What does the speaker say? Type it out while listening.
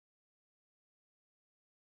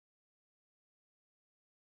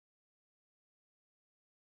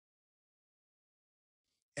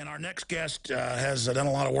And our next guest has done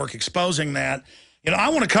a lot of work exposing that. You know, I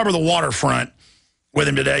want to cover the waterfront with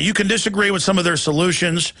him today. You can disagree with some of their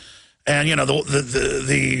solutions. And, you know,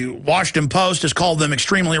 the Washington Post has called them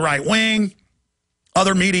extremely right-wing.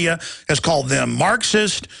 Other media has called them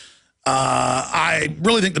Marxist. I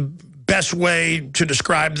really think the best way to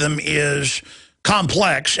describe them is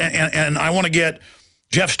complex. And I want to get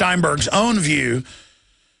Jeff Steinberg's own view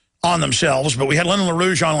on themselves. But we had Lyndon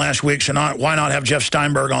LaRouche on last week, so why not have Jeff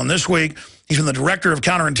Steinberg on this week? He's been the Director of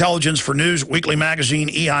Counterintelligence for news weekly magazine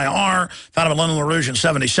EIR, founded by Lyndon LaRouche in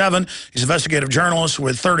 '77. He's an investigative journalist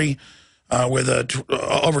with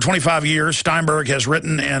over 25 years. Steinberg has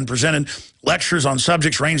written and presented lectures on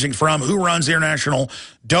subjects ranging from who runs the international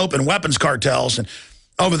dope and weapons cartels. And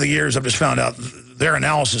over the years, I've just found out their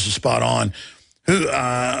analysis is spot on.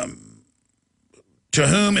 To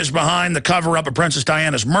whom is behind the cover-up of Princess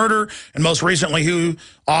Diana's murder, and most recently, who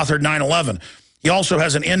authored 9/11. He also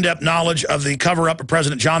has an in-depth knowledge of the cover-up of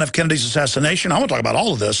President John F. Kennedy's assassination. I want to talk about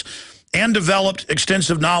all of this. And developed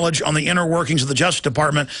extensive knowledge on the inner workings of the Justice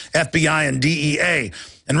Department, FBI, and DEA.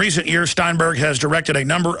 In recent years, Steinberg has directed a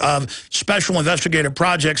number of special investigative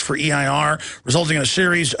projects for EIR, resulting in a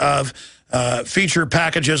series of feature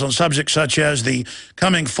packages on subjects such as the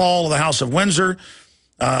coming fall of the House of Windsor,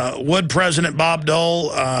 would President Bob Dole,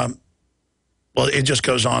 well, it just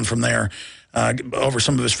goes on from there. Over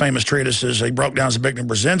some of his famous treatises. He broke down Zbigniew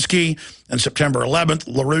Brzezinski on September 11th.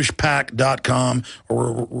 LaRouchePac.com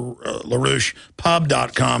or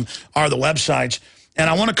LaRouchePub.com are the websites. And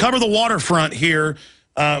I want to cover the waterfront here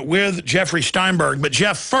with Jeffrey Steinberg. But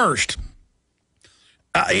Jeff, first,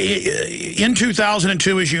 in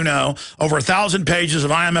 2002, as you know, over 1,000 pages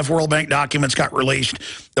of IMF World Bank documents got released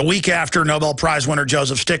the week after Nobel Prize winner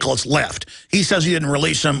Joseph Stiglitz left. He says he didn't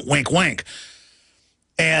release them, wink, wink.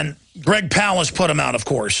 And Greg Pallas put them out, of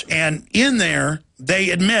course. And in there,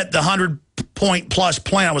 they admit the 100-point-plus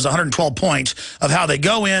plan was 112 points of how they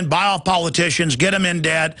go in, buy off politicians, get them in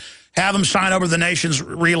debt, have them sign over the nation's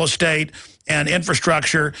real estate and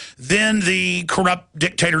infrastructure. Then the corrupt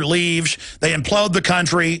dictator leaves. They implode the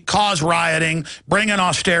country, cause rioting, bring in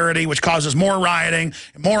austerity, which causes more rioting,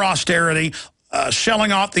 more austerity,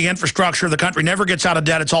 selling off the infrastructure. The country never gets out of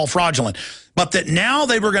debt. It's all fraudulent. But that now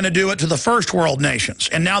they were going to do it to the first world nations,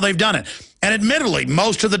 and now they've done it. And admittedly,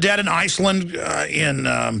 most of the debt in Iceland,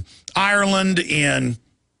 in Ireland, in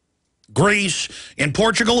Greece, in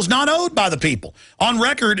Portugal is not owed by the people. On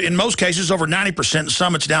record, in most cases, over 90%,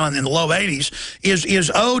 some it's down in the low 80s,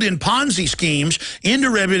 is owed in Ponzi schemes, in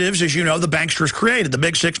derivatives, as you know, the banksters created, the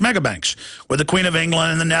big six mega banks, with the Queen of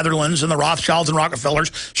England and the Netherlands and the Rothschilds and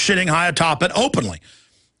Rockefellers sitting high atop it openly.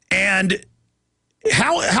 And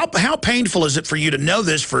how painful is it for you to know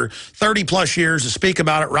this for 30-plus years, to speak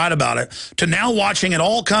about it, write about it, to now watching it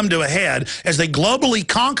all come to a head as they globally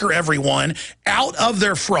conquer everyone out of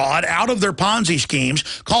their fraud, out of their Ponzi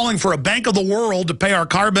schemes, calling for a Bank of the World to pay our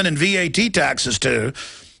carbon and VAT taxes to,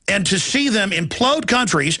 and to see them implode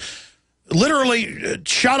countries, literally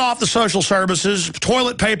shut off the social services,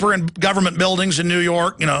 toilet paper in government buildings in New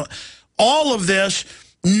York, you know, all of this,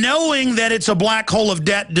 knowing that it's a black hole of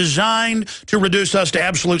debt designed to reduce us to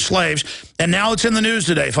absolute slaves. And now it's in the news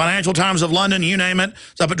today. Financial Times of London, you name it.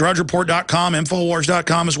 It's up at drudgereport.com,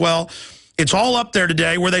 Infowars.com as well. It's all up there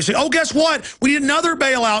today where they say, oh, guess what? We need another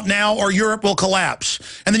bailout now or Europe will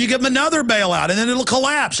collapse. And then you give them another bailout and then it'll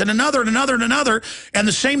collapse, and another and another and another. And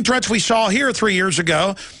the same threats we saw here 3 years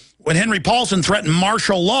ago when Henry Paulson threatened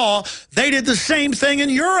martial law, they did the same thing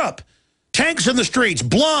in Europe. Tanks in the streets,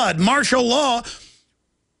 blood, martial law.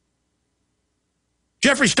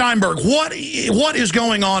 Jeffrey Steinberg, what is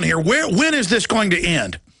going on here? When is this going to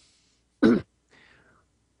end?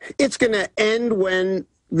 It's going to end when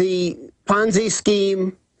the Ponzi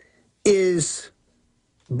scheme is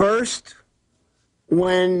burst,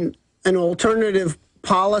 when an alternative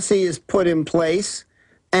policy is put in place,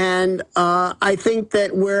 and I think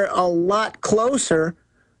that we're a lot closer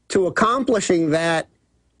to accomplishing that,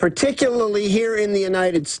 particularly here in the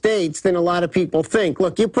United States, than a lot of people think.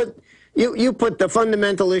 Look, you put the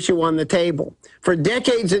fundamental issue on the table. For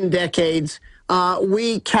decades and decades,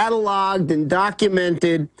 we cataloged and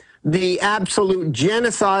documented the absolute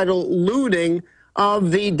genocidal looting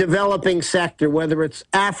of the developing sector, whether it's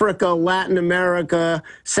Africa, Latin America,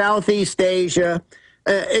 Southeast Asia,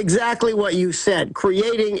 exactly what you said,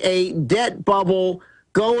 creating a debt bubble,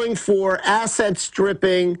 going for asset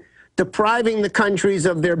stripping, depriving the countries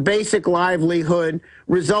of their basic livelihood,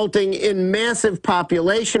 resulting in massive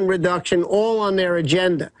population reduction, all on their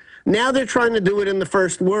agenda. Now they're trying to do it in the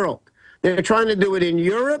first world. They're trying to do it in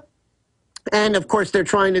Europe, and of course they're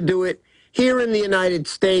trying to do it here in the United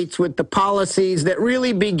States with the policies that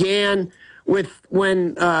really began with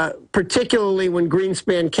particularly when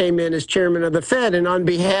Greenspan came in as chairman of the Fed, and on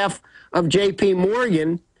behalf of J.P.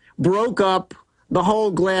 Morgan, broke up the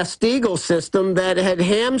whole Glass-Steagall system that had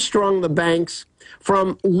hamstrung the banks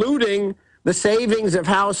from looting the savings of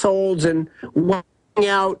households and wiping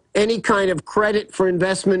out any kind of credit for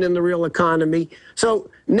investment in the real economy. So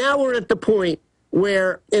now we're at the point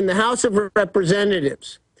where in the House of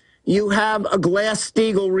Representatives, you have a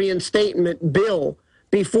Glass-Steagall reinstatement bill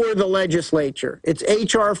before the legislature. It's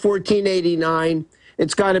H.R. 1489.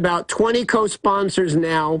 It's got about 20 co-sponsors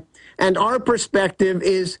now, and our perspective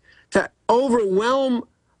is to overwhelm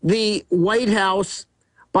the White House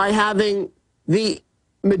by having the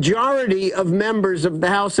majority of members of the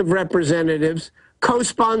House of Representatives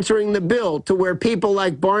co-sponsoring the bill to where people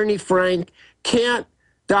like Barney Frank can't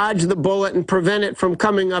dodge the bullet and prevent it from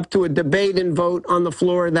coming up to a debate and vote on the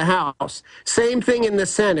floor of the House. Same thing in the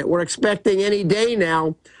Senate. We're expecting any day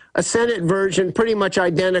now a Senate version pretty much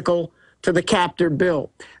identical to the captor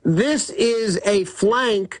bill. This is a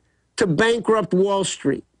flank to bankrupt Wall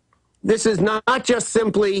Street. This is not just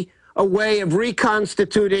simply a way of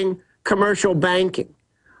reconstituting commercial banking.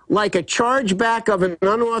 Like a chargeback of an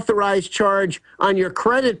unauthorized charge on your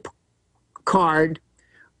credit card,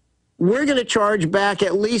 we're going to charge back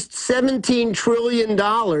at least $17 trillion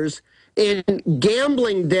in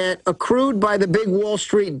gambling debt accrued by the big Wall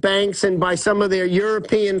Street banks and by some of their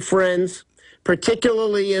European friends,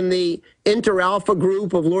 particularly in the Inter-Alpha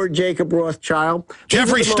group of Lord Jacob Rothschild.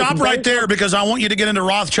 Jeffrey, stop right there because I want you to get into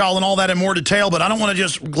Rothschild and all that in more detail, but I don't want to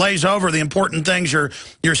just glaze over the important things you're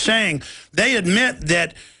saying. They admit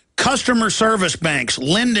that customer service banks,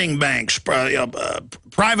 lending banks,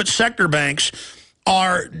 private sector banks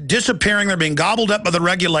are disappearing. They're being gobbled up by the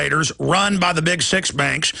regulators, run by the big six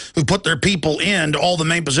banks who put their people in all the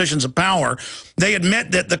main positions of power. They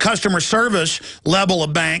admit that the customer service level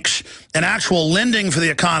of banks and actual lending for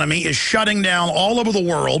the economy is shutting down all over the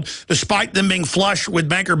world, despite them being flush with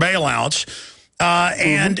banker bailouts,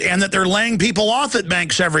 and that they're laying people off at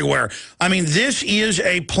banks everywhere. I mean, this is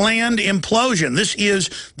a planned implosion.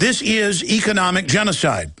 This is economic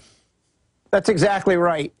genocide. That's exactly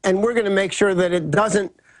right. And we're going to make sure that it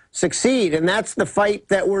doesn't succeed. And that's the fight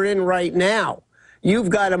that we're in right now. You've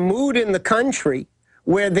got a mood in the country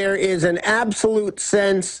where there is an absolute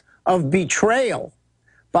sense of betrayal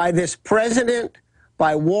by this president,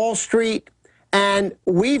 by Wall Street. And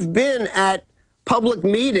we've been at public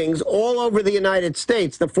meetings all over the United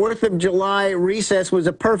States. The 4th of July recess was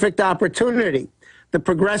a perfect opportunity. The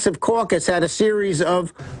Progressive Caucus had a series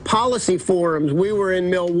of policy forums. We were in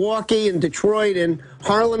Milwaukee and Detroit and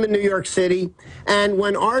Harlem and New York City. And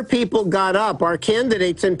when our people got up, our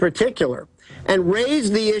candidates in particular, and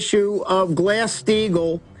raised the issue of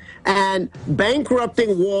Glass-Steagall and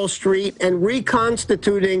bankrupting Wall Street and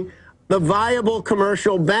reconstituting the viable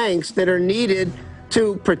commercial banks that are needed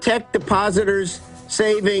to protect depositors'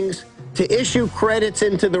 savings, to issue credits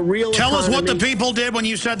into the real economy. Tell us what the people did when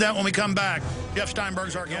you said that when we come back. Jeff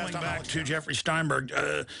Steinberg's our guest. Going back to Jeffrey Steinberg.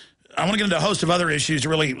 I want to get into a host of other issues to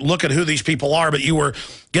really look at who these people are, but you were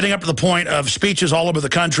getting up to the point of speeches all over the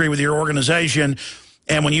country with your organization,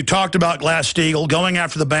 and when you talked about Glass-Steagall, going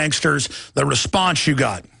after the banksters, the response you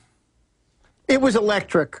got. It was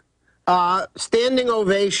electric. Standing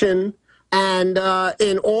ovation, and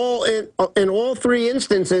in all three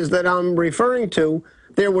instances that I'm referring to,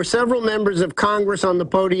 there were several members of Congress on the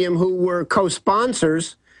podium who were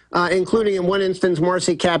co-sponsors, including in one instance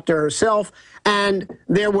Marcy Kaptur herself, and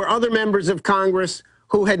there were other members of Congress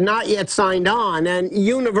who had not yet signed on, and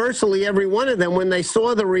universally every one of them, when they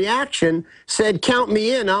saw the reaction, said, count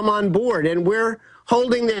me in, I'm on board, and we're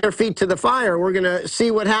holding their feet to the fire. We're going to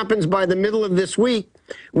see what happens by the middle of this week.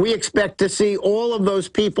 We expect to see all of those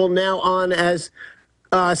people now on as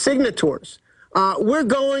signatories. We're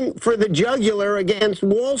going for the jugular against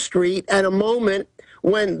Wall Street at a moment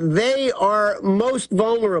when they are most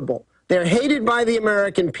vulnerable. They're hated by the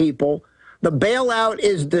American people. The bailout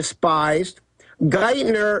is despised.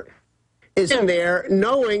 Geithner is in there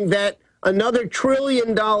knowing that another $1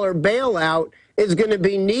 trillion bailout is going to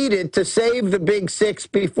be needed to save the big six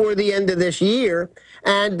before the end of this year.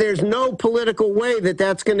 And there's no political way that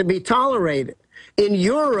that's going to be tolerated. In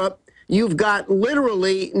Europe, you've got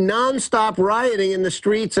literally nonstop rioting in the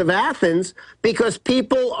streets of Athens because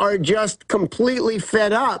people are just completely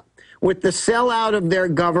fed up with the sellout of their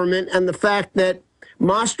government and the fact that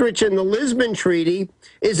Maastricht and the Lisbon Treaty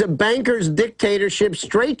is a banker's dictatorship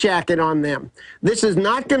straitjacket on them. This is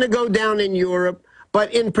not going to go down in Europe,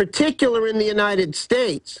 but in particular in the United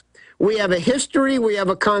States, We have a history, we have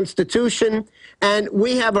a constitution, and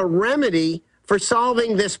we have a remedy for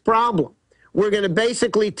solving this problem. We're going to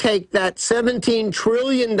basically take that $17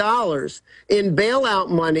 trillion in bailout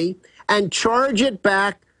money and charge it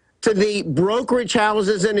back to the brokerage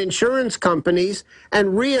houses and insurance companies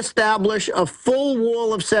and reestablish a full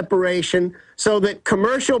wall of separation so that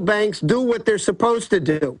commercial banks do what they're supposed to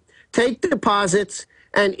do. Take deposits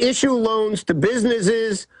and issue loans to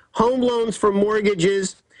businesses, home loans for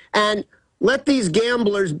mortgages, and let these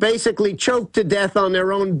gamblers basically choke to death on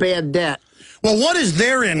their own bad debt. Well, what is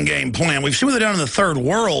their end-game plan? We've seen what they've done in the third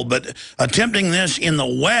world, but attempting this in the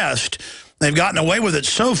West, they've gotten away with it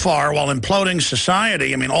so far while imploding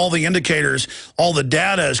society. I mean, all the indicators, all the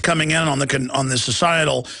data is coming in on the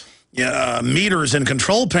societal meters and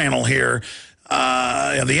control panel here.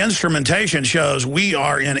 The instrumentation shows we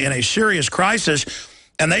are in a serious crisis,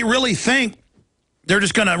 and they really think they're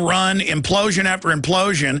just going to run implosion after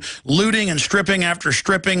implosion, looting and stripping after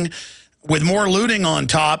stripping, with more looting on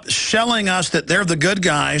top, selling us that they're the good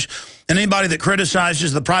guys, and anybody that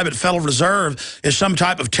criticizes the private Federal Reserve is some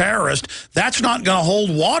type of terrorist. That's not going to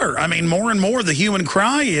hold water. I mean, more and more the hue and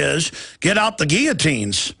cry is, get out the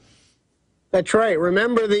guillotines. That's right.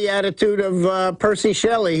 Remember the attitude of Percy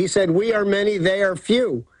Shelley. He said, we are many, they are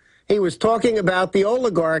few. He was talking about the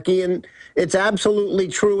oligarchy, and it's absolutely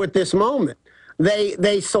true at this moment.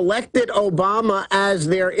 They selected Obama as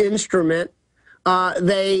their instrument.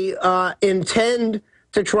 They intend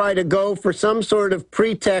to try to go for some sort of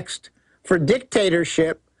pretext for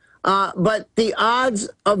dictatorship, but the odds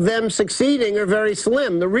of them succeeding are very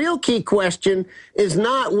slim. The real key question is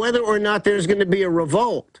not whether or not there's going to be a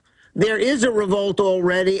revolt. There is a revolt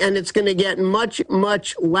already, and it's going to get much,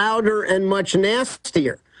 much louder and much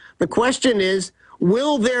nastier. The question is,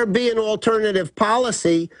 will there be an alternative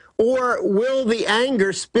policy, or will the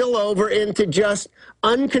anger spill over into just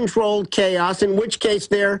uncontrolled chaos, in which case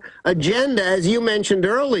their agenda, as you mentioned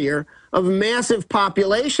earlier, of massive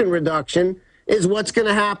population reduction is what's going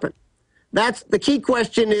to happen? That's the key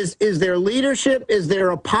question. Is there leadership? Is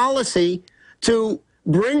there a policy to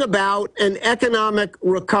bring about an economic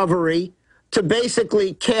recovery to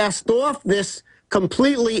basically cast off this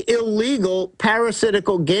completely illegal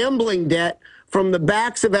parasitical gambling debt from the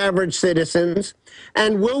backs of average citizens?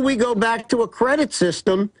 And will we go back to a credit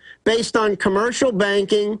system based on commercial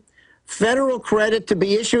banking, federal credit to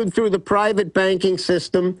be issued through the private banking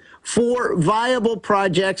system for viable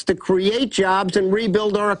projects to create jobs and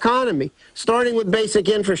rebuild our economy, starting with basic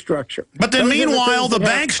infrastructure? But then meanwhile, the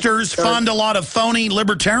banksters fund a lot of phony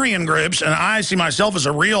libertarian groups, and I see myself as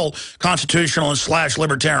a real constitutionalist /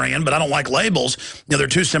 libertarian, but I don't like labels. You know, they're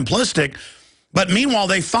too simplistic. But meanwhile,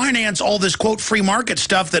 they finance all this, quote, free market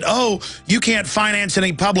stuff that, oh, you can't finance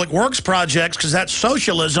any public works projects because that's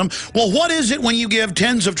socialism. Well, what is it when you give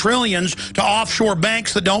tens of trillions to offshore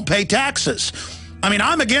banks that don't pay taxes? I mean,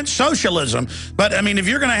 I'm against socialism, but, I mean, if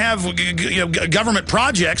you're going to have government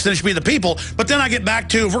projects, then it should be the people. But then I get back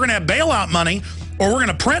to, if we're going to have bailout money, or we're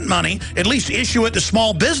going to print money, at least issue it to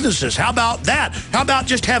small businesses. How about that? How about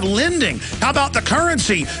just have lending? How about the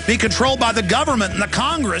currency be controlled by the government and the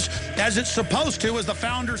Congress as it's supposed to, as the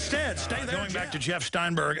founder said? Stay there. Going back to Jeff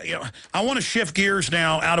Steinberg, I want to shift gears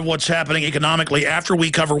now out of what's happening economically after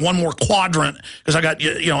we cover one more quadrant, because I got,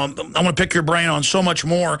 I want to pick your brain on so much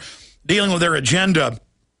more dealing with their agenda.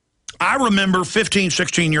 I remember 15,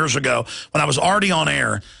 16 years ago when I was already on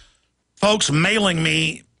air, folks mailing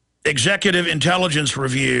me Executive Intelligence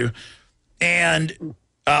Review, and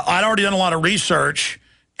I'd already done a lot of research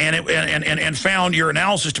and found your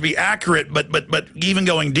analysis to be accurate, but even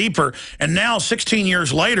going deeper. And now, 16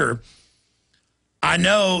 years later, I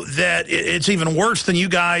know that it's even worse than you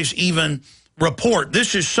guys even report.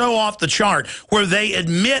 This is so off the chart, where they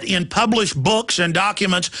admit in published books and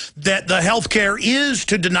documents that the health care is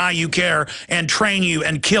to deny you care and train you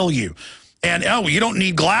and kill you. And, oh, you don't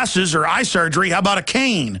need glasses or eye surgery. How about a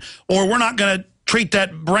cane? Or we're not going to treat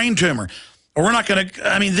that brain tumor. Or we're not going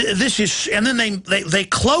to, I mean, this is, and then they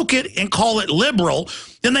cloak it and call it liberal.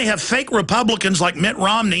 Then they have fake Republicans like Mitt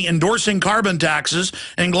Romney endorsing carbon taxes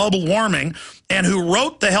and global warming, and who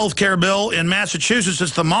wrote the health care bill in Massachusetts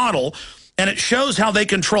as the model. And it shows how they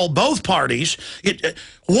control both parties.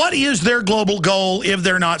 What is their global goal if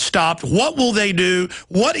they're not stopped? What will they do?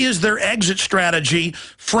 What is their exit strategy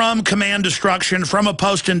from command destruction, from a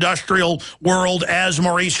post-industrial world, as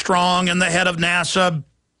Maurice Strong and the head of NASA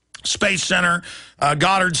Space Center,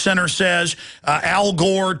 Goddard Center says, Al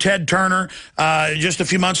Gore, Ted Turner, just a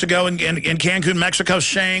few months ago in Cancun, Mexico,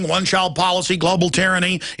 saying one-child policy, global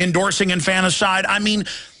tyranny, endorsing infanticide. I mean,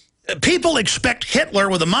 People expect Hitler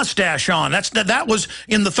with a mustache on. That was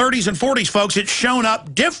in the 30s and 40s, folks. It's shown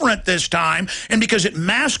up different this time, and because it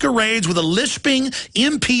masquerades with a lisping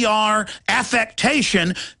NPR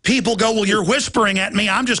affectation, people go, well, you're whispering at me.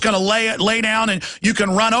 I'm just going to lay down and you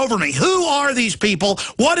can run over me. Who are these people?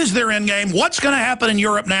 What is their end game? What's going to happen in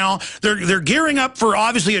Europe now? They're gearing up for,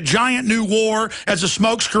 obviously, a giant new war as a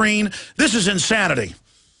smokescreen. This is insanity.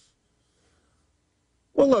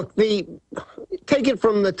 Well, look, take it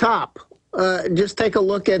from the top. Just take a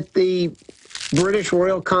look at the British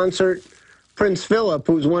Royal Consort Prince Philip,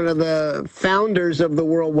 who's one of the founders of the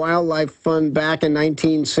World Wildlife Fund back in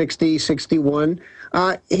 1960, 61.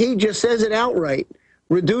 He just says it outright: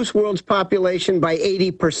 reduce world's population by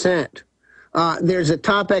 80%. There's a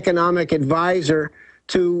top economic advisor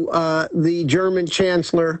to the German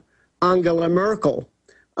Chancellor Angela Merkel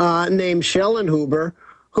named Schellenhuber,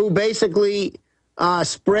 who basically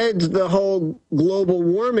spreads the whole global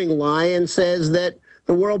warming lie and says that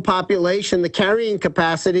the world population, the carrying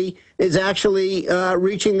capacity, is actually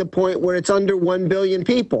reaching the point where it's under 1 billion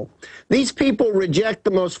people. These people reject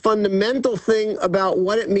the most fundamental thing about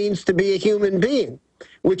what it means to be a human being,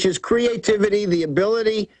 which is creativity, the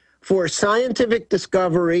ability for scientific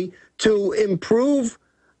discovery to improve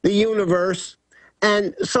the universe.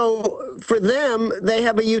 And so for them, they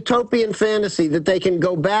have a utopian fantasy that they can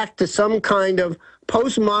go back to some kind of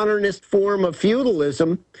postmodernist form of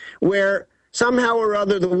feudalism where somehow or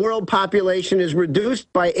other the world population is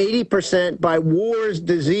reduced by 80% by wars,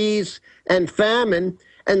 disease, and famine,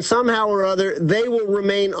 and somehow or other they will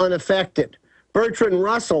remain unaffected. Bertrand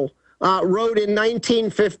Russell wrote in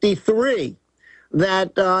 1953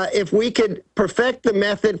 that if we could perfect the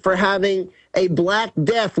method for having a Black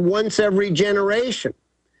Death once every generation,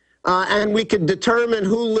 and we could determine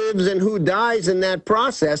who lives and who dies in that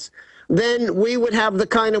process, then we would have the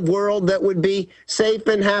kind of world that would be safe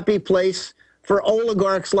and happy place for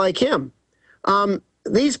oligarchs like him.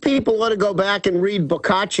 These people ought to go back and read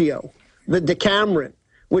Boccaccio, the Decameron,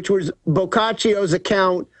 which was Boccaccio's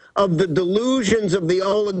account of the delusions of the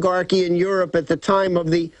oligarchy in Europe at the time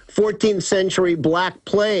of the 14th century Black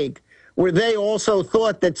Plague, where they also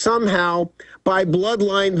thought that somehow, by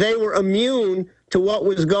bloodline, they were immune to what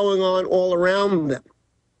was going on all around them.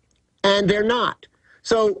 And they're not.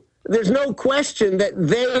 So there's no question that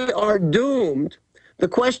they are doomed. The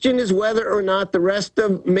question is whether or not the rest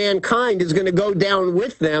of mankind is going to go down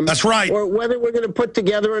with them. That's right. Or whether we're going to put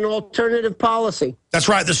together an alternative policy. That's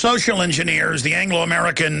right. The social engineers, the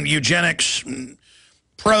Anglo-American eugenics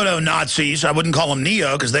proto-Nazis, I wouldn't call them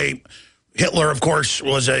neo because Hitler, of course,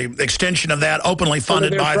 was an extension of that, openly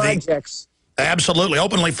funded by projects. Absolutely,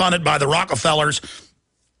 openly funded by the Rockefellers,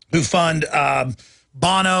 who fund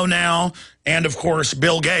Bono now, and of course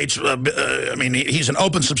Bill Gates. I mean, he's an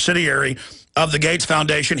open subsidiary of the Gates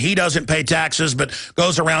Foundation. He doesn't pay taxes, but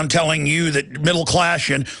goes around telling you that middle class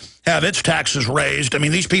should have its taxes raised. I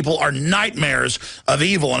mean, these people are nightmares of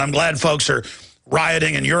evil, and I'm glad folks are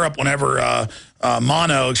rioting in Europe whenever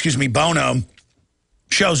Bono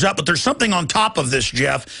shows up. But there's something on top of this,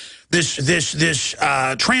 Jeff. This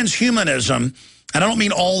transhumanism, and I don't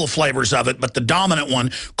mean all the flavors of it, but the dominant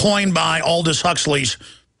one, coined by Aldous Huxley's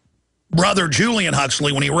brother Julian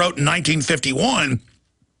Huxley when he wrote in 1951.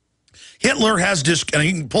 Hitler has, and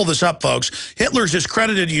you can pull this up, folks, Hitler's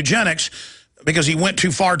discredited eugenics because he went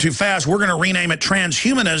too far too fast. We're going to rename it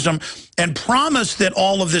transhumanism and promise that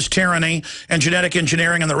all of this tyranny and genetic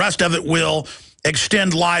engineering and the rest of it will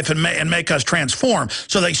extend life and make us transform.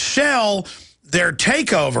 So they sell their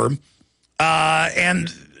takeover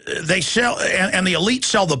and they sell, and the elite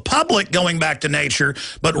sell the public going back to nature,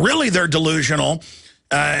 but really they're delusional.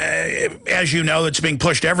 As you know, it's being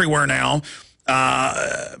pushed everywhere now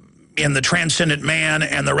in the transcendent man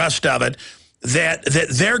and the rest of it, that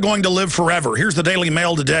they're going to live forever. Here's the Daily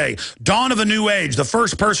Mail today. Dawn of a new age. The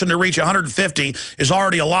first person to reach 150 is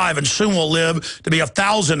already alive and soon will live to be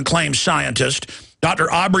 1,000, claims scientist Dr.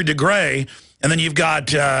 Aubrey de Grey. And then you've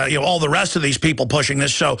got all the rest of these people pushing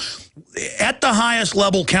this. So at the highest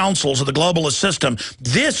level councils of the globalist system,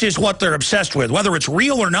 this is what they're obsessed with. Whether it's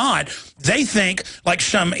real or not, they think, like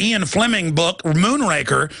some Ian Fleming book,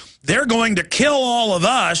 Moonraker, they're going to kill all of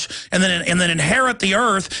us and then inherit the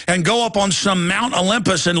earth and go up on some Mount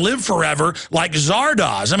Olympus and live forever like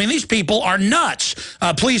Zardoz. I mean, these people are nuts.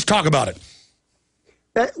 Please talk about it.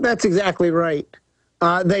 That's exactly right.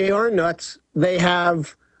 They are nuts. They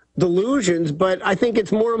have delusions, but I think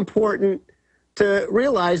it's more important to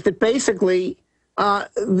realize that basically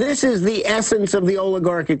this is the essence of the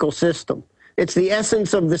oligarchical system. It's the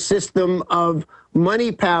essence of the system of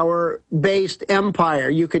money power-based empire.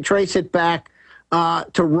 You could trace it back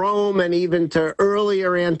to Rome and even to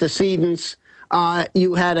earlier antecedents.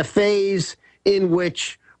 You had a phase in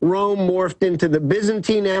which Rome morphed into the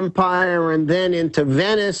Byzantine Empire and then into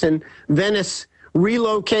Venice, and Venice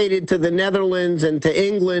relocated to the Netherlands and to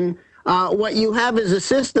England. What you have is a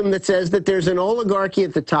system that says that there's an oligarchy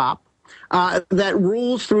at the top that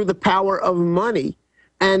rules through the power of money,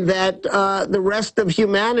 and that the rest of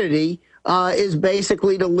humanity is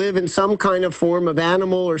basically to live in some kind of form of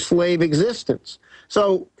animal or slave existence.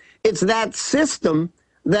 So it's that system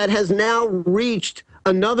that has now reached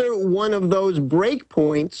another one of those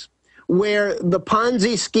breakpoints where the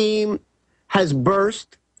Ponzi scheme has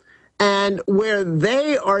burst and where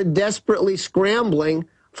they are desperately scrambling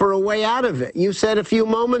for a way out of it. You said a few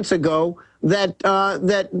moments ago that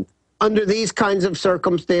that under these kinds of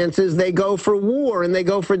circumstances, they go for war and they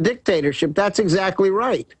go for dictatorship. That's exactly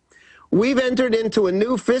right. We've entered into a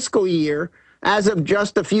new fiscal year as of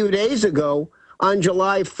just a few days ago on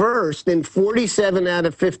July 1st in 47 out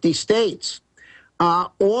of 50 states.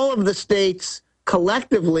 All of the states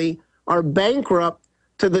collectively are bankrupt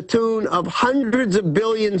to the tune of hundreds of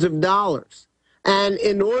billions of dollars. And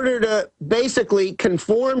in order to basically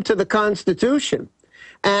conform to the Constitution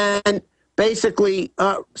and basically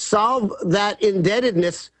solve that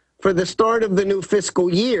indebtedness for the start of the new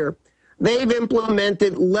fiscal year, they've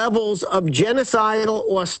implemented levels of genocidal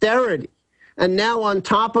austerity. And now on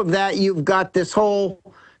top of that, you've got this whole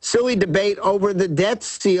silly debate over the debt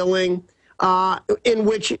ceiling, in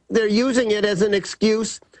which they're using it as an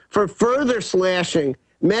excuse for further slashing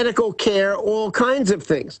medical care, all kinds of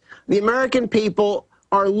things. The American people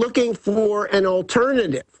are looking for an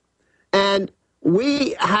alternative, and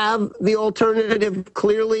we have the alternative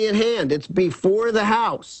clearly in hand. It's before the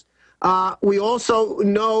House. We also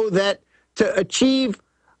know that to achieve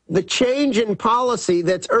the change in policy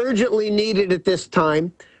that's urgently needed at this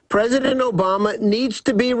time, President Obama needs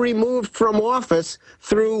to be removed from office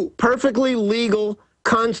through perfectly legal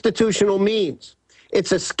constitutional means.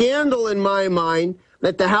 It's a scandal in my mind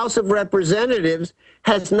that the House of Representatives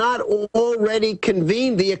has not already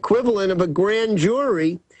convened the equivalent of a grand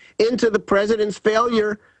jury into the president's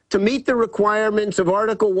failure to meet the requirements of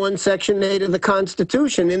Article 1, Section 8 of the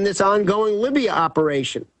Constitution in this ongoing Libya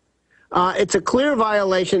operation. It's a clear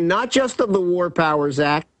violation not just of the War Powers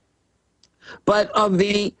Act, but of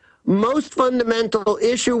the most fundamental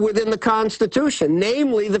issue within the Constitution,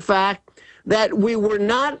 namely the fact that we were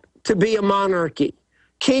not to be a monarchy.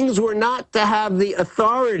 Kings were not to have the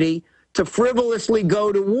authority to frivolously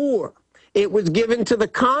go to war. It was given to the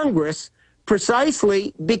Congress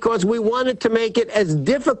precisely because we wanted to make it as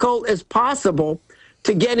difficult as possible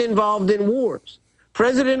to get involved in wars.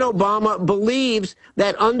 President Obama believes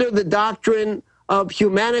that under the doctrine of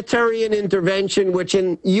humanitarian intervention, which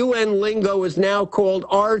in UN lingo is now called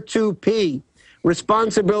R2P,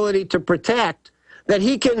 responsibility to protect, that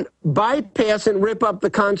he can bypass and rip up the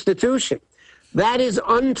Constitution. That is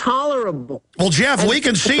intolerable. Well, Jeff, we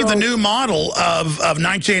can see the new model of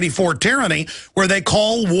 1984 tyranny where they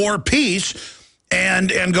call war peace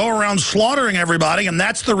and go around slaughtering everybody, and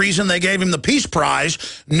that's the reason they gave him the Peace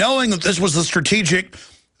Prize, knowing that this was the strategic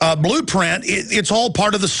blueprint. It's all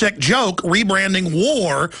part of the sick joke, rebranding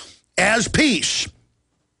war as peace.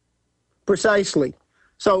 Precisely.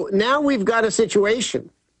 So now we've got a situation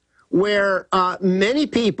where many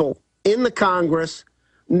people in the Congress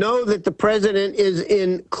know that the president is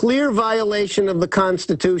in clear violation of the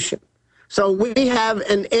Constitution. So we have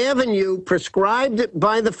an avenue prescribed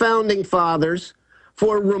by the Founding Fathers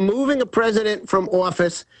for removing a president from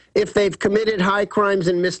office if they've committed high crimes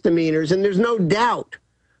and misdemeanors. And there's no doubt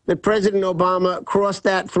that President Obama crossed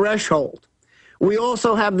that threshold. We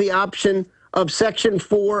also have the option of Section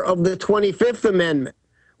 4 of the 25th Amendment,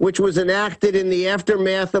 which was enacted in the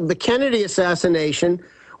aftermath of the Kennedy assassination,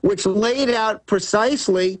 which laid out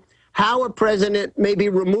precisely how a president may be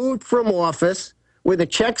removed from office with a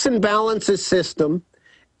checks and balances system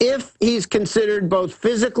if he's considered both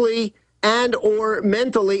physically and or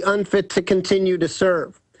mentally unfit to continue to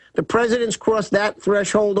serve. The president's crossed that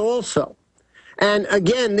threshold also. And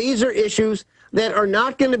again, these are issues that are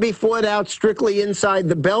not going to be fought out strictly inside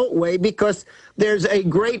the Beltway because there's a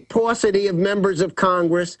great paucity of members of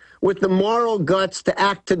Congress with the moral guts to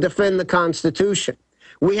act to defend the Constitution.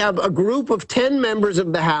 We have a group of 10 members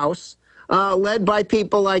of the House, led by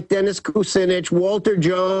people like Dennis Kucinich, Walter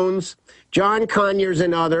Jones, John Conyers,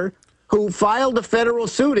 and others, who filed a federal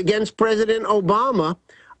suit against President Obama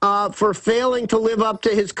for failing to live up to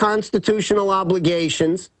his constitutional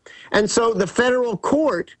obligations. And so the federal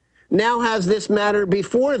court now has this matter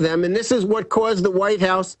before them, and this is what caused the White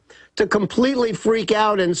House to completely freak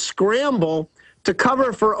out and scramble to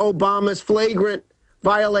cover for Obama's flagrant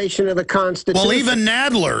violation of the Constitution. Well, even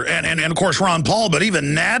Nadler, and of course Ron Paul, but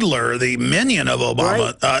even Nadler, the minion of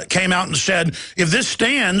Obama, came out and said, if this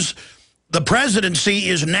stands, the presidency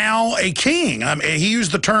is now a king. I mean, he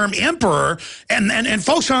used the term emperor, and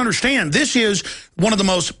folks don't understand, this is one of the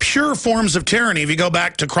most pure forms of tyranny. If you go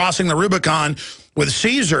back to crossing the Rubicon with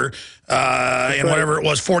Caesar in whatever it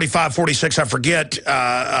was, 45, 46, I forget,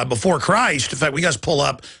 before Christ. In fact, we guys pull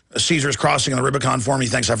up Caesar's crossing the Rubicon for me.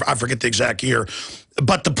 Thanks, I forget the exact year.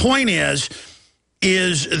 But the point is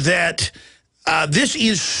that this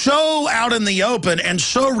is so out in the open and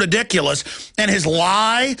so ridiculous, and his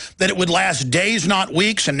lie that it would last days, not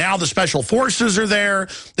weeks, and now the special forces are there.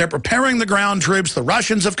 They're preparing the ground troops. The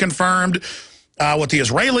Russians have confirmed what the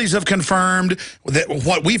Israelis have confirmed, that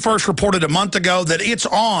what we first reported a month ago, that it's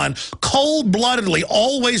on cold-bloodedly,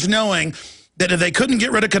 always knowing that if they couldn't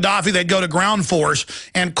get rid of Gaddafi, they'd go to ground force,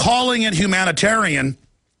 and calling it humanitarian.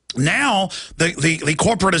 Now, the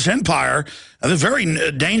corporatist empire, a very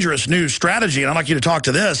dangerous new strategy, and I'd like you to talk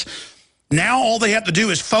to this. Now all they have to do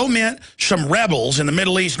is foment some rebels in the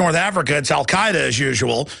Middle East, North Africa. It's al-Qaeda as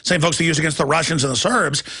usual, same folks they use against the Russians and the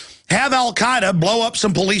Serbs. Have al-Qaeda blow up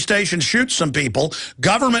some police stations, shoot some people,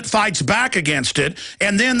 government fights back against it,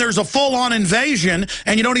 and then there's a full-on invasion,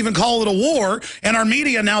 and you don't even call it a war, and our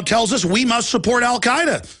media now tells us we must support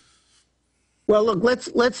al-Qaeda. Well, look,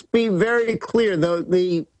 let's be very clear.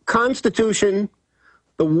 The Constitution,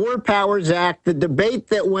 the War Powers Act, the debate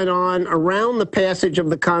that went on around the passage of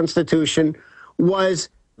the Constitution was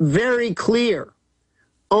very clear.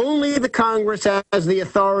 Only the Congress has the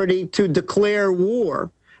authority to declare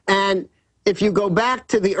war. And if you go back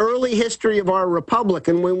to the early history of our republic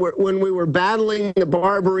and when we were battling the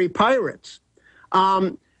Barbary pirates,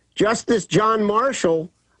 Justice John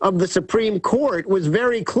Marshall of the Supreme Court was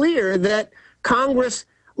very clear that Congress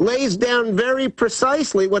lays down very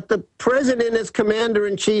precisely what the president as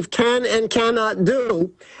commander-in-chief can and cannot do.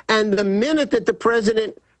 And the minute that the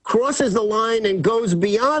president crosses the line and goes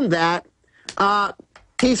beyond that,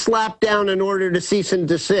 he's slapped down an order to cease and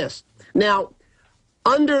desist. Now,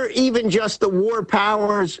 under even just the War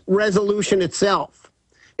Powers Resolution itself,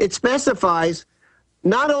 it specifies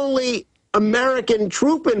not only American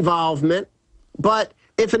troop involvement, but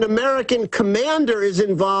if an American commander is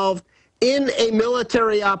involved in a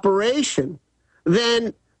military operation,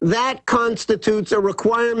 then that constitutes a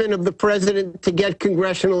requirement of the president to get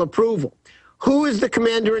congressional approval. Who is the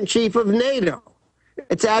commander-in-chief of NATO?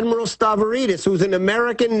 It's Admiral Stavridis, who's an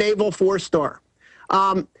American naval four-star.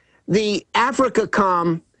 The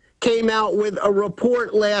AfricaCom came out with a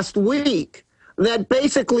report last week that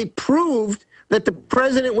basically proved that the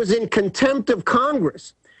president was in contempt of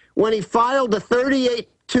Congress when he filed a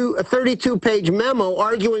 32-page memo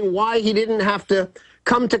arguing why he didn't have to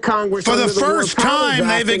come to Congress. For the first time,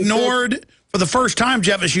 they've ignored, for the first time,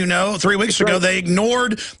 Jeff, as you know, 3 weeks ago, they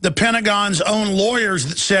ignored the Pentagon's own lawyers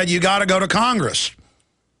that said you got to go to Congress.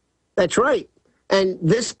 That's right. And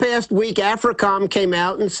this past week, AFRICOM came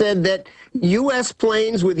out and said that U.S.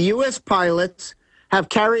 planes with U.S. pilots have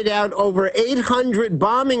carried out over 800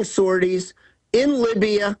 bombing sorties in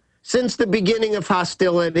Libya since the beginning of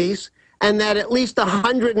hostilities, and that at least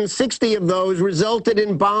 160 of those resulted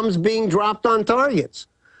in bombs being dropped on targets.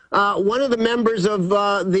 One of the members of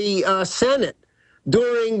the Senate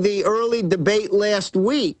during the early debate last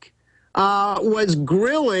week was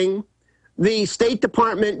grilling the State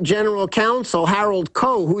Department General Counsel, Harold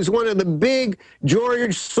Koh, who's one of the big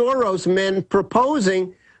George Soros men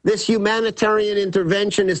proposing this humanitarian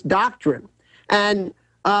interventionist doctrine. And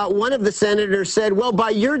one of the senators said, well, by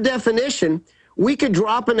your definition, we could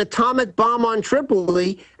drop an atomic bomb on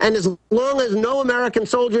Tripoli, and as long as no American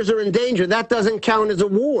soldiers are in danger, that doesn't count as a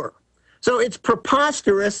war. So it's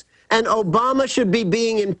preposterous, and Obama should be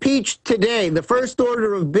being impeached today. The first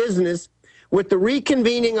order of business with the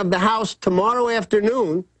reconvening of the House tomorrow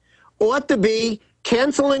afternoon ought to be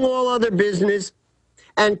canceling all other business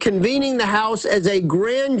and convening the House as a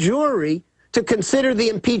grand jury to consider the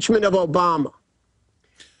impeachment of Obama.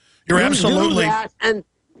 You're absolutely... And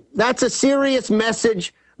that's a serious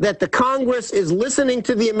message that the Congress is listening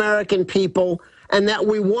to the American people and that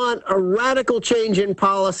we want a radical change in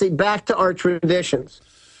policy back to our traditions.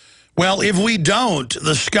 Well, if we don't,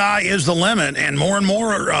 the sky is the limit, and more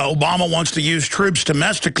Obama wants to use troops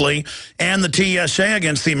domestically and the TSA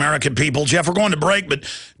against the American people. Jeff, we're going to break, but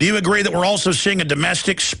do you agree that we're also seeing a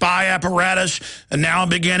domestic spy apparatus now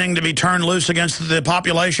beginning to be turned loose against the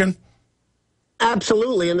population?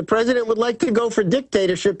 Absolutely, and the president would like to go for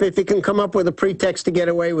dictatorship if he can come up with a pretext to get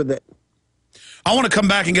away with it. I want to come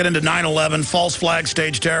back and get into 9/11, false flag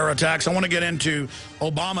stage terror attacks. I want to get into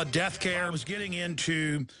Obama death care. I was getting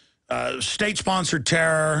into state-sponsored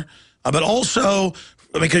terror, but also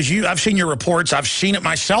because I've seen your reports. I've seen it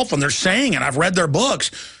myself, and they're saying it. I've read their books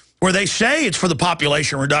where they say it's for the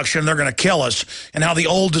population reduction. They're going to kill us, and how the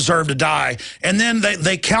old deserve to die. And then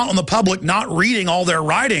they count on the public not reading all their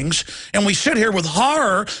writings, and we sit here with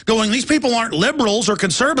horror going, these people aren't liberals or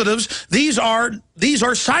conservatives. These are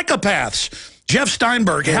psychopaths. Jeff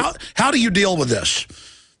Steinberg, how do you deal with this?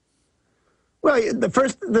 Well, the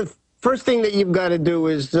first thing that you've got to do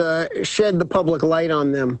is shed the public light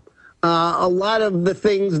on them. A lot of the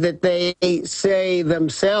things that they say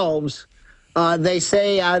themselves, they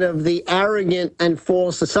say out of the arrogant and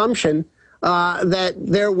false assumption that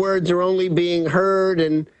their words are only being heard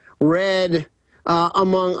and read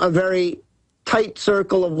among a very tight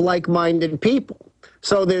circle of like-minded people.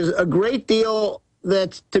 So there's a great deal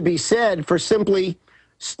that's to be said for simply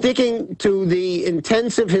sticking to the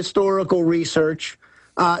intensive historical research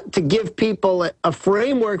to give people a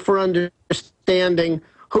framework for understanding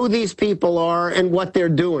who these people are and what they're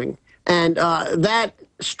doing. And that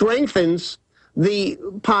strengthens the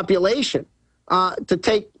population to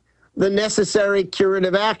take the necessary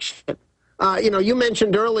curative action. You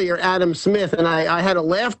mentioned earlier Adam Smith, and I had to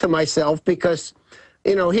laugh to myself because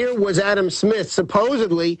here was Adam Smith,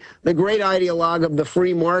 supposedly the great ideologue of the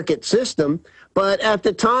free market system, but at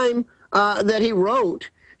the time that he wrote,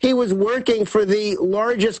 he was working for the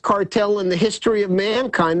largest cartel in the history of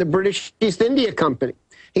mankind, the British East India Company.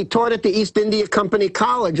 He taught at the East India Company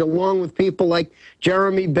College, along with people like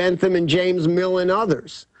Jeremy Bentham and James Mill and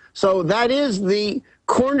others. So that is the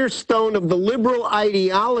cornerstone of the liberal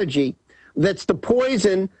ideology that's the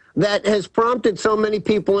poison that has prompted so many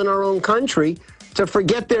people in our own country to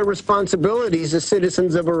forget their responsibilities as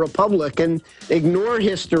citizens of a republic and ignore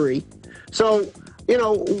history. So,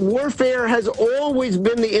 warfare has always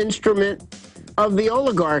been the instrument of the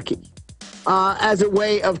oligarchy as a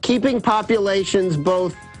way of keeping populations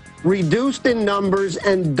both reduced in numbers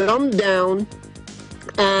and dumbed down.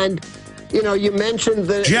 And, you mentioned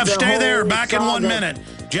the Jeff, stay there. whole Back in 1 saga. minute.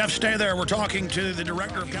 Jeff, stay there. We're talking to the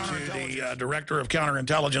Director of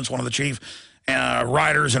Counterintelligence, one of the chief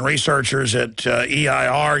writers and researchers at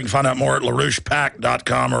EIR. You can find out more at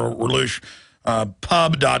LaRouchePac.com or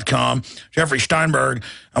LaRouchePub.com. Jeffrey Steinberg,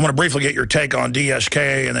 I want to briefly get your take on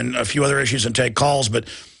DSK and then a few other issues and take calls, but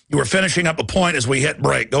you were finishing up a point as we hit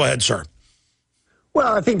break. Go ahead, sir.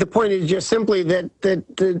 Well, I think the point is just simply that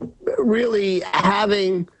really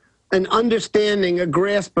having an understanding, a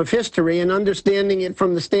grasp of history, and understanding it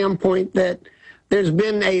from the standpoint that there's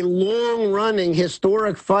been a long-running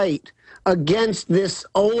historic fight against this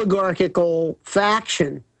oligarchical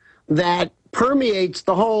faction that permeates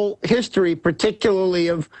the whole history, particularly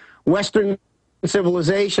of Western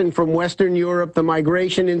civilization from Western Europe, the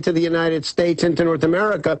migration into the United States, into North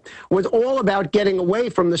America, was all about getting away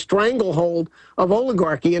from the stranglehold of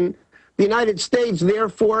oligarchy. And the United States,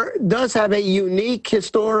 therefore, does have a unique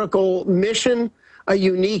historical mission, a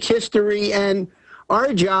unique history, and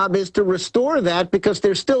our job is to restore that because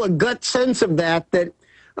there's still a gut sense of that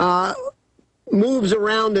moves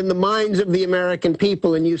around in the minds of the American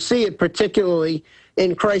people, and you see it particularly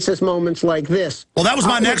in crisis moments like this. Well, that was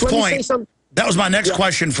my next point. That was my next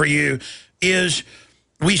question for you, is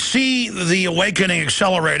we see the awakening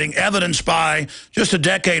accelerating, evidenced by just a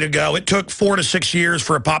decade ago. It took 4 to 6 years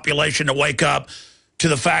for a population to wake up to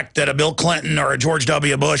the fact that a Bill Clinton or a George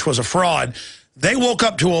W. Bush was a fraud. They woke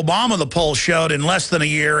up to Obama, the polls showed, in less than a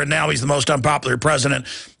year, and now he's the most unpopular president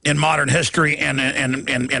in modern history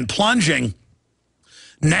and plunging.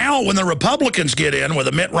 Now, when the Republicans get in with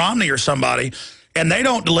a Mitt Romney or somebody, and they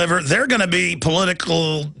don't deliver, they're going to be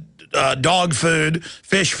political dog food,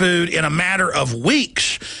 fish food in a matter of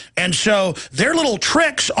weeks. And so their little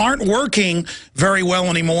tricks aren't working very well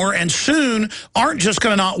anymore, and soon aren't just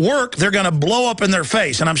going to not work, they're going to blow up in their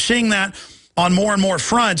face. And I'm seeing that on more and more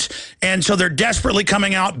fronts. And so they're desperately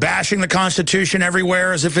coming out, bashing the Constitution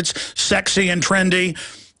everywhere as if it's sexy and trendy.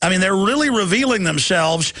 I mean, they're really revealing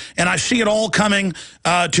themselves, and I see it all coming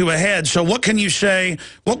to a head. So what can you say?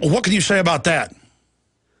 What can you say about that?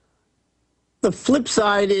 The flip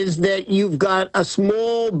side is that you've got a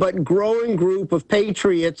small but growing group of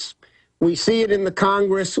patriots. We see it in the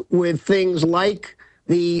Congress with things like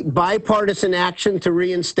the bipartisan action to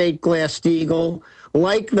reinstate Glass-Steagall,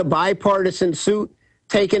 like the bipartisan suit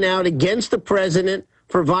taken out against the president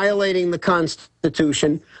for violating the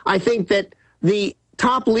Constitution. I think that the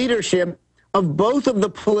top leadership of both of the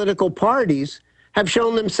political parties have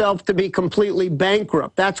shown themselves to be completely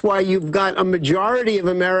bankrupt. That's why you've got a majority of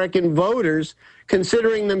American voters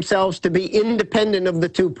considering themselves to be independent of the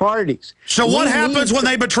two parties. So what happens when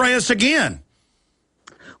they betray us again?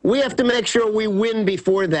 We have to make sure we win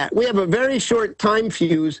before that. We have a very short time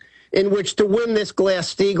fuse in which to win this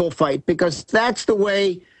Glass-Steagall fight, because that's the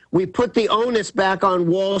way we put the onus back on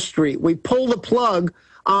Wall Street. We pull the plug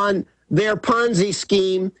on their Ponzi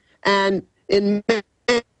scheme, and in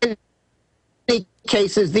many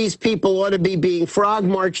cases, these people ought to be being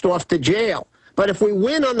frog-marched off to jail. But if we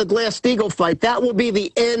win on the Glass-Steagall fight, that will be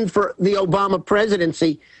the end for the Obama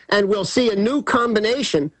presidency, and we'll see a new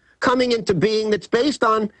combination coming into being that's based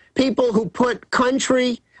on people who put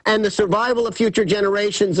country and the survival of future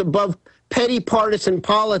generations above petty partisan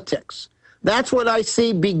politics. That's what I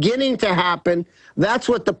see beginning to happen. That's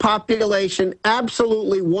what the population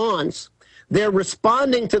absolutely wants. They're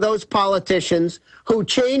responding to those politicians who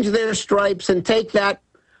change their stripes and take that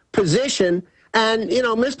position. And, you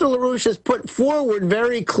know, Mr. LaRouche has put forward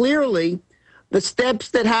very clearly the steps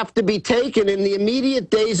that have to be taken in the immediate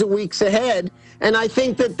days and weeks ahead. And I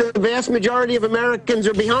think that the vast majority of Americans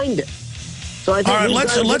are behind it. So I think all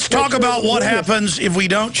right, let's talk about what happens if we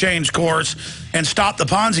don't change course and stop the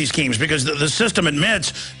Ponzi schemes, because the system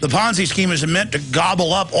admits the Ponzi scheme is meant to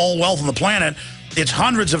gobble up all wealth on the planet. It's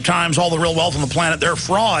hundreds of times all the real wealth on the planet. They're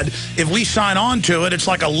fraud. If we sign on to it, it's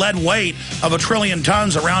like a lead weight of 1 trillion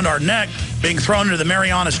tons around our neck being thrown into the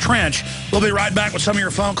Marianas Trench. We'll be right back with some of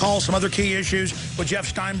your phone calls, some other key issues with Jeff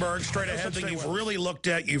Steinberg. Straight ahead, that you've really looked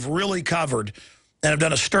at, you've really covered, and have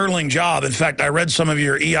done a sterling job. In fact, I read some of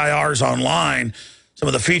your EIRs online, some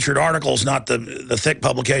of the featured articles, not the thick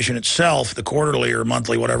publication itself, the quarterly or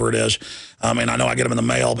monthly, whatever it is. I mean, I know I get them in the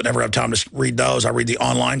mail, but never have time to read those. I read the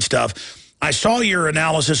online stuff. I saw your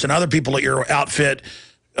analysis and other people at your outfit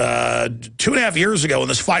 2.5 years ago when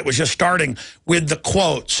this fight was just starting, with the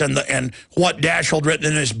quotes and what Daschle had written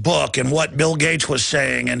in his book and what Bill Gates was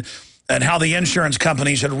saying, and how the insurance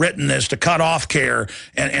companies had written this to cut off care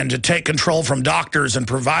and to take control from doctors and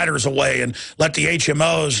providers away and let the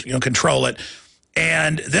HMOs, you know, control it.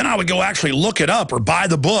 And then I would go actually look it up or buy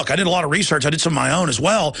the book. I did a lot of research. I did some of my own as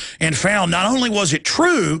well, and found not only was it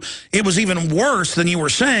true, it was even worse than you were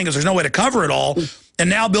saying, because there's no way to cover it all. And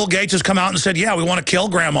now Bill Gates has come out and said, yeah, we want to kill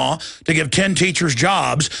grandma to give 10 teachers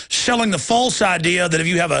jobs, selling the false idea that if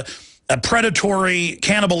you have a predatory,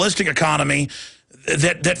 cannibalistic economy,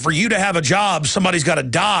 that for you to have a job, somebody's got to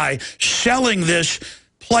die, selling this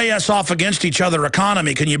play us off against each other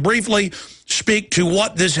economy. Can you briefly speak to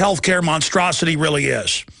what this healthcare monstrosity really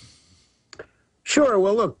is? Sure.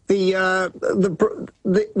 Well, look, the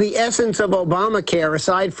essence of Obamacare,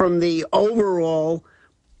 aside from the overall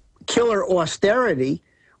killer austerity,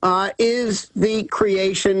 is the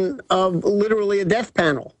creation of literally a death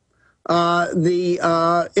panel.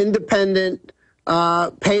 The independent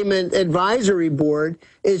payment advisory board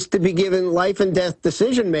is to be given life and death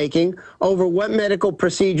decision-making over what medical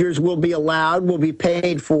procedures will be allowed, will be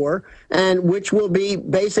paid for, and which will be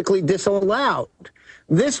basically disallowed.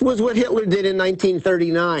 This was what Hitler did in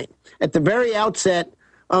 1939. At the very outset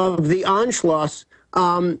of the Anschluss,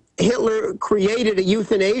 Hitler created a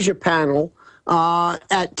euthanasia panel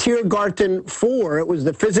at Tiergarten 4. It was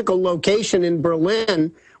the physical location in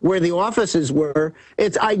Berlin where the offices were.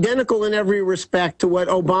 It's identical in every respect to what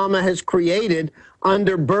Obama has created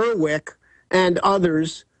under Berwick and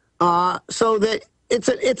others, so that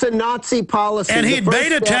it's a Nazi policy. And he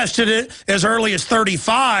beta tested it as early as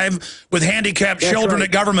 35 with handicapped children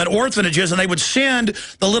at government orphanages, and they would send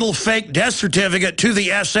the little fake death certificate to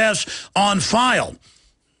the SS on file.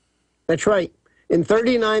 That's right. In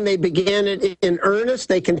 39, they began it in earnest.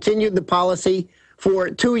 They continued the policy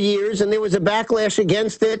for 2 years, and there was a backlash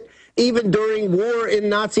against it even during war in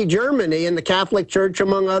Nazi Germany, and the Catholic Church,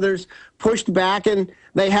 among others, pushed back, and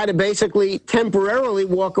they had to basically temporarily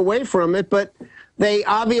walk away from it, but they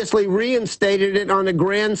obviously reinstated it on a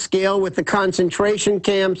grand scale with the concentration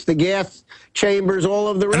camps, the gas chambers, all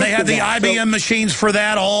of the rest of that. And they had the IBM machines for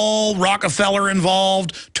that, all Rockefeller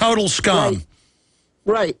involved, total scum.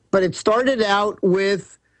 Right, but it started out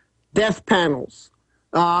with death panels,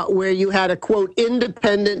 where you had a, quote,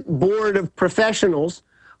 independent board of professionals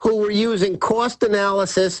who were using cost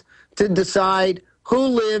analysis to decide who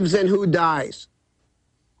lives and who dies.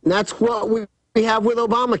 And that's what we have with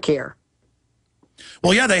Obamacare.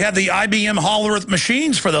 Well, yeah, they had the IBM Hollerith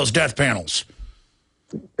machines for those death panels.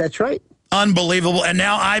 That's right. Unbelievable. And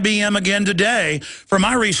now IBM again today. For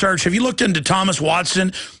my research, have you looked into Thomas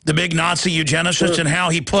Watson, the big Nazi eugenicist, and how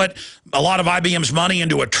he put a lot of IBM's money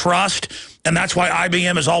into a trust? And that's why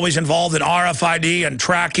IBM is always involved in RFID and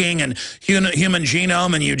tracking and human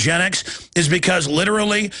genome and eugenics, is because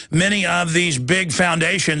literally many of these big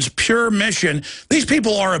foundations, pure mission, these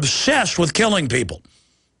people are obsessed with killing people.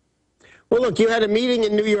 Well, look, you had a meeting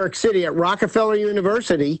in New York City at Rockefeller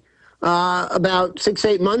University about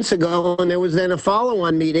 6-8 months ago, and there was then a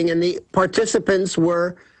follow-on meeting, and the participants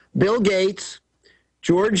were Bill Gates,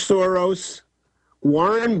 George Soros,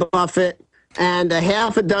 Warren Buffett, and a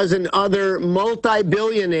half a dozen other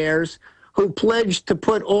multi-billionaires who pledged to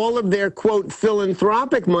put all of their, quote,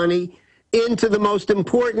 philanthropic money into the most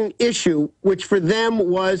important issue, which for them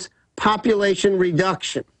was population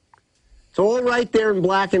reduction. It's all right there in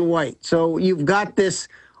black and white. So you've got this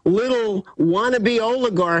little wannabe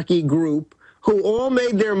oligarchy group who all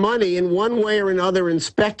made their money in one way or another in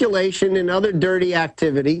speculation and other dirty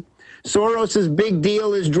activity. Soros's big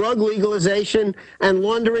deal is drug legalization and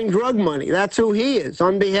laundering drug money. That's who he is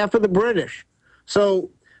on behalf of the British. So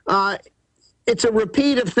it's a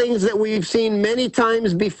repeat of things that we've seen many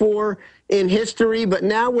times before in history, but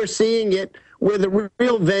now we're seeing it with a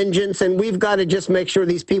real vengeance, and we've got to just make sure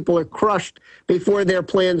these people are crushed before their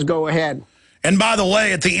plans go ahead. And by the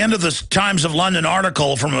way, at the end of the Times of London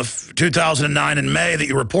article from 2009 in May that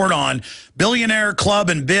you report on, billionaire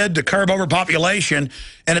club and bid to curb overpopulation,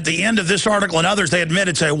 and at the end of this article and others, they admit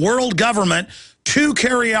it's a world government to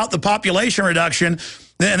carry out the population reduction.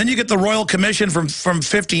 And then you get the Royal Commission from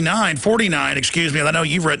 49, excuse me, that I know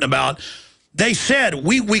you've written about. They said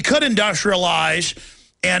we could industrialize,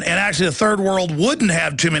 and actually the third world wouldn't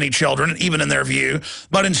have too many children, even in their view.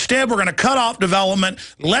 But instead, we're going to cut off development,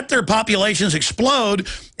 let their populations explode,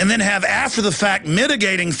 and then have after-the-fact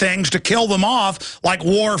mitigating things to kill them off, like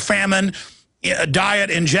war, famine,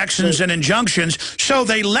 diet, injections, and injunctions. So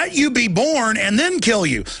they let you be born and then kill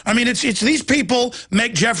you. I mean, it's these people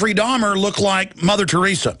make Jeffrey Dahmer look like Mother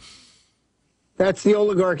Teresa. That's the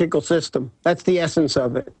oligarchical system. That's the essence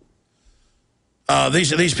of it.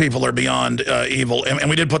 These people are beyond evil, and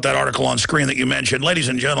we did put that article on screen that you mentioned. Ladies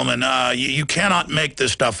and gentlemen, you cannot make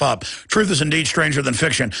this stuff up. Truth is indeed stranger than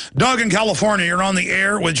fiction. Doug in California, you're on the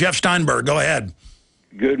air with Jeff Steinberg. Go ahead.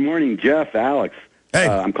 Good morning, Jeff, Alex. Hey.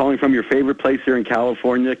 I'm calling from your favorite place here in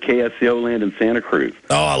California, KSCO land in Santa Cruz.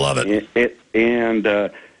 Oh, I love it.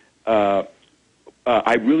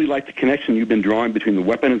 I really like the connection you've been drawing between the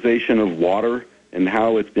weaponization of water and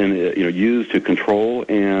how it's been used to control,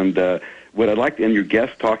 and what I'd like to end your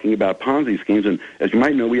guest talking about Ponzi schemes. And as you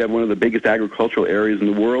might know, we have one of the biggest agricultural areas in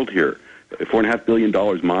the world here. $4.5 billion,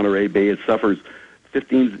 Monterey Bay. It suffers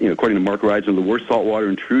 15, according to Mark Reisner, the worst saltwater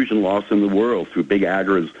intrusion loss in the world through Big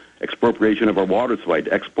Agra's expropriation of our water supply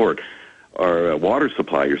to export our water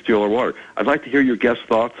supply, or steal our water. I'd like to hear your guest's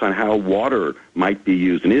thoughts on how water might be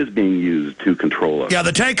used and is being used to control us. Yeah,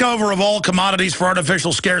 the takeover of all commodities for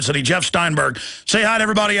artificial scarcity. Jeff Steinberg. Say hi to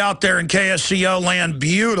everybody out there in KSCO land.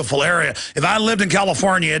 Beautiful area. If I lived in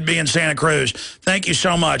California, it'd be in Santa Cruz. Thank you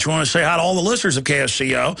so much. We want to say hi to all the listeners of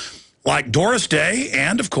KSCO, like Doris Day,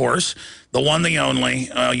 and, of course, the one, the only,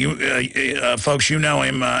 folks, you know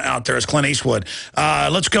him out there as Clint Eastwood.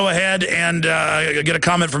 Let's go ahead and get a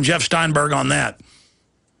comment from Jeff Steinberg on that.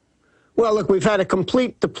 Well, look, we've had a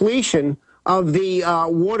complete depletion of the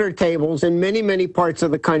water tables in many, many parts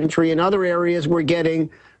of the country. In other areas, we're getting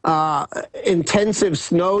intensive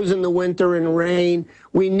snows in the winter and rain.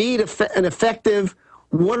 We need an effective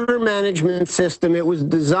water management system. It was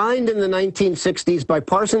designed in the 1960s by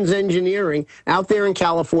Parsons Engineering out there in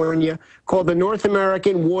California, called the North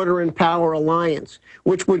American Water and Power Alliance,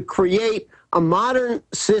 which would create a modern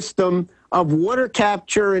system of water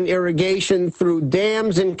capture and irrigation through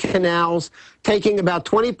dams and canals, taking about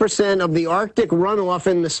 20% of the Arctic runoff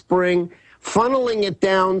in the spring, funneling it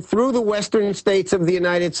down through the western states of the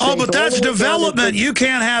United States. Oh, but that's development. You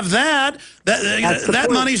can't have that. That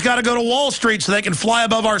money's got to go to Wall Street so they can fly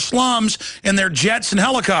above our slums in their jets and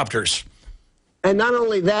helicopters. And not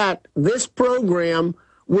only that, this program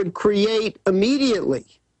would create immediately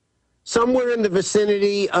somewhere in the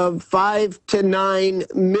vicinity of 5 to 9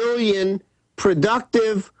 million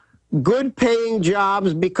productive, good-paying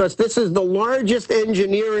jobs, because this is the largest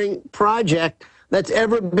engineering project that's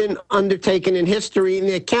ever been undertaken in history, and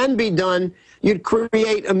it can be done You'd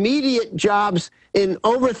create immediate jobs in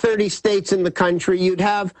over 30 states in the country. You'd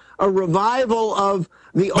have a revival of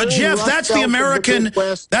the old. But Jeff, that's the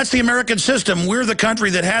American system. We're the country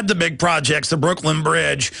that had the big projects, the Brooklyn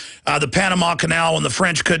Bridge, the Panama Canal, when the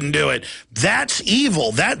French couldn't do it. That's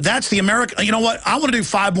evil. That's the American. You know what? I want to do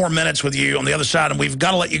 5 more minutes with you on the other side, and we've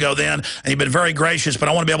got to let you go then. And you've been very gracious, but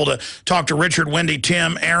I want to be able to talk to Richard, Wendy,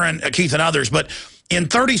 Tim, Aaron, Keith, and others. But in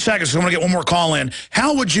 30 seconds, I want to get one more call in.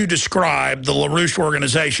 How would you describe the LaRouche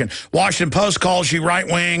organization? Washington Post calls you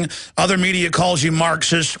right-wing. Other media calls you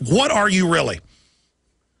Marxist. What are you really?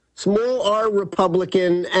 Small R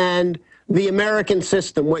Republican and the American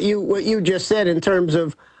system. What you just said in terms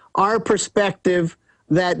of our perspective,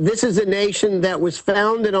 that this is a nation that was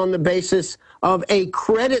founded on the basis of a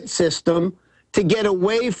credit system to get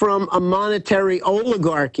away from a monetary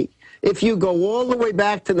oligarchy. If you go all the way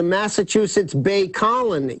back to the Massachusetts Bay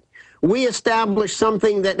Colony, we established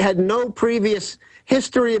something that had no previous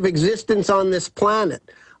history of existence on this planet.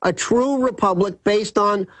 A true republic based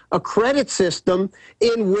on a credit system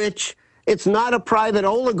in which it's not a private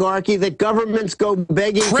oligarchy that governments go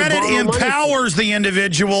begging Credit to borrow empowers the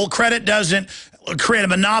individual. Credit doesn't create a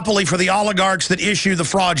monopoly for the oligarchs that issue the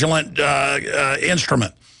fraudulent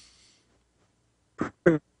instrument.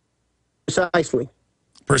 Precisely.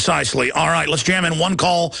 Precisely. All right, let's jam in one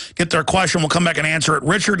call, get their question. We'll come back and answer it.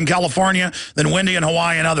 Richard in California, then Wendy in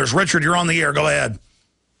Hawaii, and others. Richard, you're on the air. Go ahead.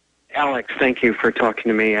 Alex, thank you for talking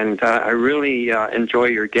to me, and I really enjoy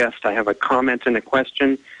your guest. I have a comment and a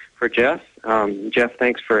question for Jeff. Jeff,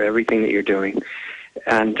 thanks for everything that you're doing.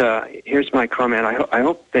 And here's my comment. I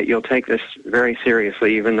hope that you'll take this very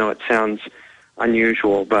seriously, even though it sounds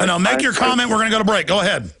unusual. But no, make your comment. We're going to go to break. Go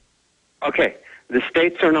ahead. Okay. The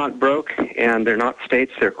states are not broke, and they're not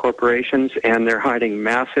states. They're corporations, and they're hiding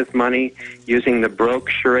massive money using the broke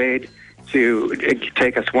charade to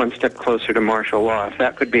take us one step closer to martial law. If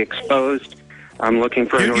that could be exposed, I'm looking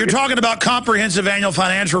for... You're talking about comprehensive annual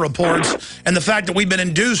financial reports and the fact that we've been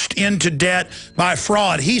induced into debt by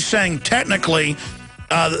fraud. He's saying technically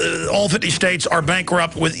all 50 states are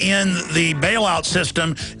bankrupt within the bailout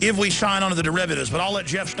system if we sign onto the derivatives. But I'll let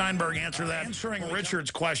Jeff Steinberg answer that. Answering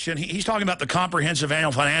Richard's question, he's talking about the comprehensive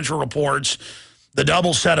annual financial reports, the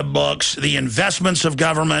double set of books, the investments of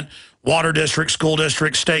government, water districts, school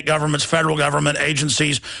districts, state governments, federal government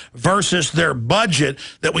agencies versus their budget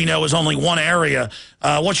that we know is only one area.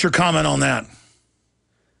 What's your comment on that?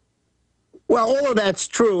 Well, all of that's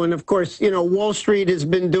true. And of course, you know, Wall Street has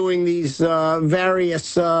been doing these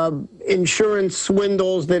various insurance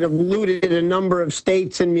swindles that have looted a number of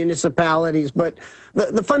states and municipalities. But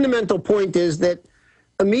the fundamental point is that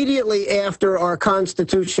immediately after our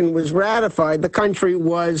Constitution was ratified, the country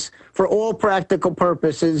was, for all practical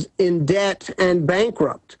purposes, in debt and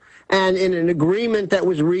bankrupt. And in an agreement that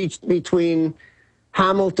was reached between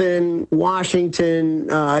Hamilton, Washington,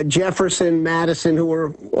 Jefferson, Madison, who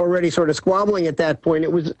were already sort of squabbling at that point,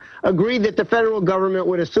 it was agreed that the federal government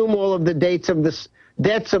would assume all of the debts of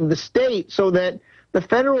the state so that the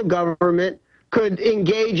federal government could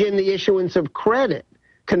engage in the issuance of credit,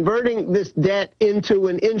 converting this debt into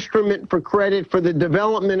an instrument for credit for the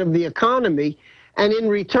development of the economy. And in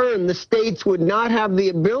return, the states would not have the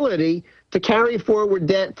ability to carry forward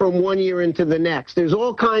debt from one year into the next. There's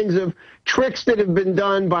all kinds of tricks that have been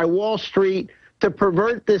done by Wall Street to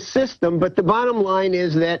pervert this system, but the bottom line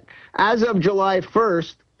is that as of July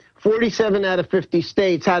 1st, 47 out of 50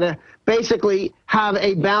 states had to basically have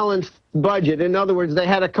a balanced budget. In other words, they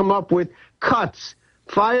had to come up with cuts,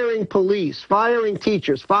 firing police, firing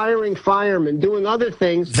teachers, firing firemen, doing other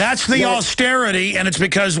things. That's the austerity, and it's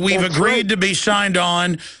because we've agreed to be signed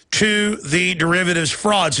on to the derivatives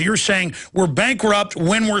fraud. So you're saying we're bankrupt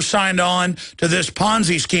when we're signed on to this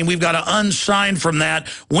Ponzi scheme. We've got to unsign from that.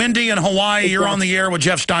 Wendy in Hawaii, you're on the air with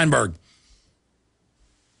Jeff Steinberg.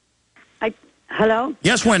 Hello?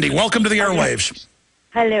 Yes, Wendy. Welcome to the airwaves.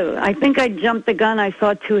 Hello. I think I jumped the gun. I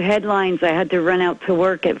saw 2 headlines. I had to run out to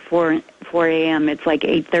work at 4 a.m. It's like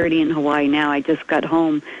 8:30 in Hawaii now. I just got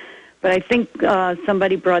home. But I think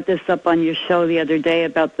somebody brought this up on your show the other day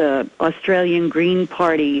about the Australian Green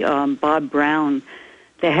Party, Bob Brown.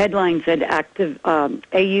 The headline said,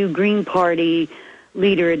 AU Green Party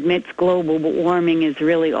leader admits global warming is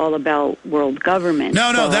really all about world government.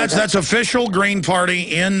 No, that's official Green Party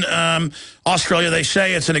in Australia. They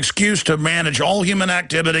say it's an excuse to manage all human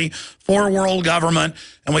activity for world government,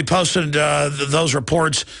 and we posted those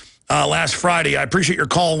reports last Friday. I appreciate your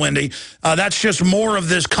call, Wendy. That's just more of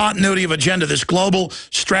this continuity of agenda, this global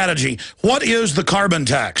strategy. What is the carbon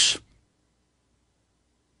tax?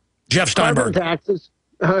 Jeff Steinberg. Carbon taxes.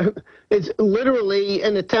 It's literally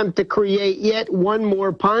an attempt to create yet one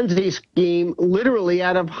more Ponzi scheme, literally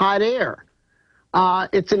out of hot air.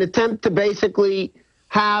 It's an attempt to basically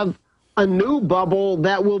have a new bubble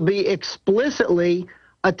that will be explicitly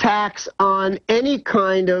attacks on any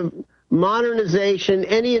kind of modernization,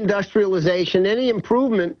 any industrialization, any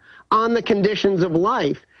improvement on the conditions of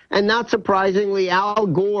life. And not surprisingly, Al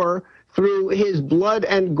Gore, through his blood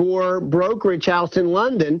and gore brokerage house in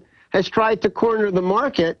London, has tried to corner the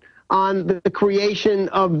market on the creation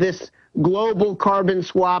of this global carbon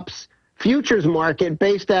swaps futures market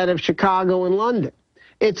based out of Chicago and London.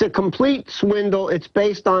 It's a complete swindle. It's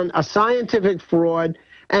based on a scientific fraud,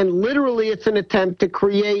 and literally it's an attempt to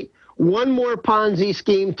create one more Ponzi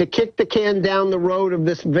scheme to kick the can down the road of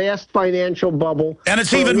this vast financial bubble. And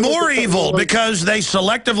it's even more evil because they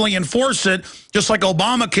selectively enforce it, just like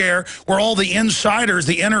Obamacare, where all the insiders,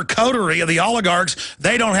 the inner coterie of the oligarchs,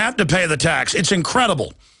 they don't have to pay the tax. It's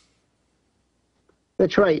incredible.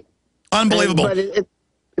 That's right. Unbelievable. But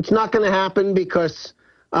it's not going to happen because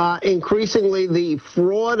increasingly the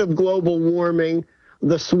fraud of global warming,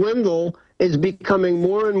 the swindle, is becoming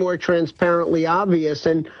more and more transparently obvious.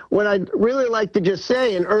 And what I'd really like to just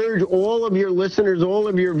say and urge all of your listeners, all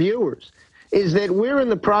of your viewers, is that we're in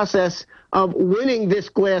the process of winning this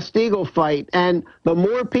Glass-Steagall fight. And the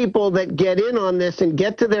more people that get in on this and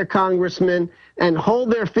get to their congressmen and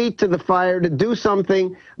hold their feet to the fire to do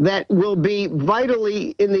something that will be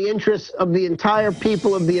vitally in the interests of the entire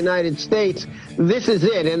people of the United States, this is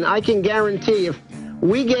it. And I can guarantee if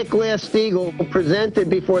we get Glass-Steagall presented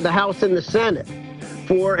before the House and the Senate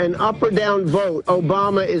for an up or down vote,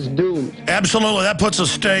 Obama is doomed. Absolutely. That puts a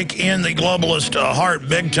stake in the globalist heart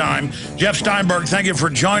big time. Jeff Steinberg, thank you for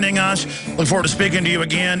joining us. Look forward to speaking to you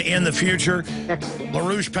again in the future. Excellent.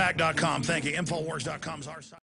 LaRouchePac.com. Thank you. Infowars.com is our site.